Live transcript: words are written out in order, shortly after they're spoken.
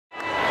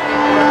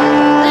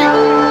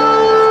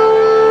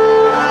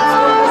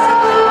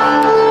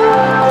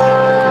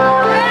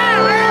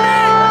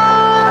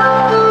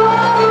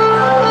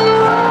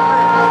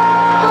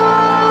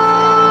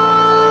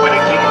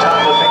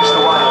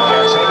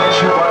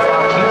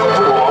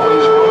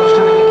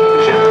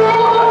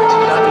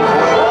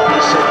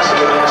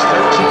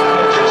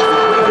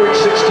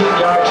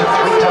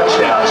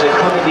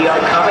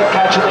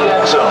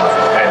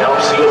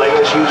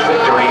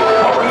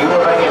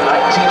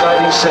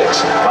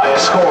by a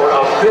score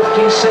of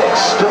 56-14.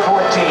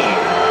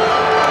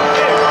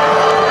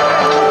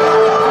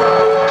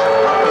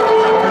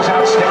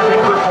 Outstanding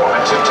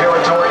performance in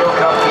Territorial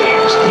Cup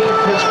games.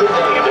 Keith has been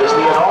named as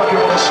the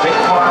inaugural State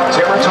Farm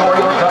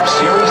Territorial Cup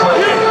Series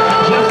legend.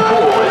 Keith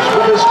Poole is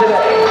with us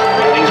today,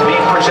 and he's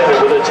being presented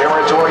with a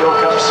Territorial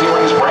Cup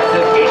Series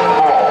branded game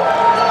ball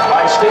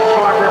by State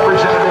Farm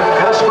Representative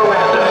Gus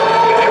Miranda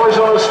and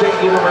Arizona State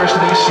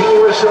University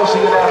Senior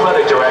Associate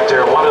Athletic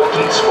Director, one of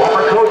Keith's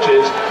former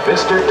coaches,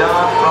 Mr.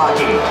 Don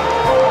Rocky.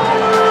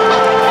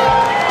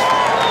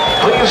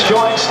 Please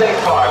join State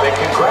Farm in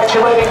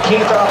congratulating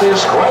Keith on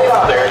this great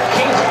honor.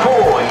 Keith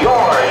Poole,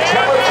 your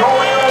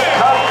Territorial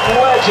Cup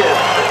legend.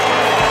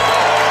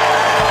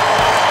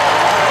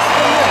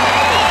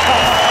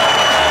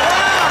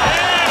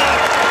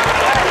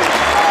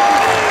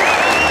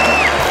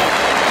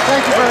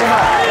 Thank you very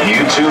much.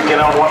 You too can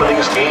own one of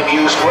these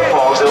game-used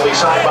footballs. They'll be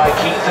signed by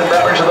Keith and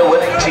members of the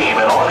winning team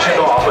and auctioned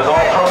off with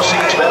all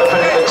proceeds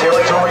benefiting the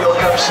Territorial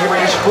Cup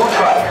Series food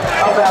fight,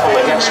 a battle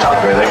against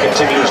hunger that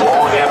continues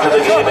long after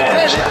the game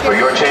ends. For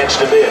your chance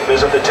to bid,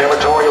 visit the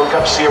Territorial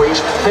Cup Series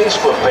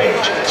Facebook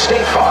page.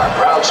 State Farm,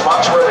 proud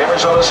sponsor of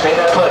Arizona State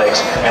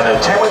Athletics and the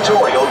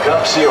Territorial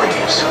Cup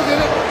Series.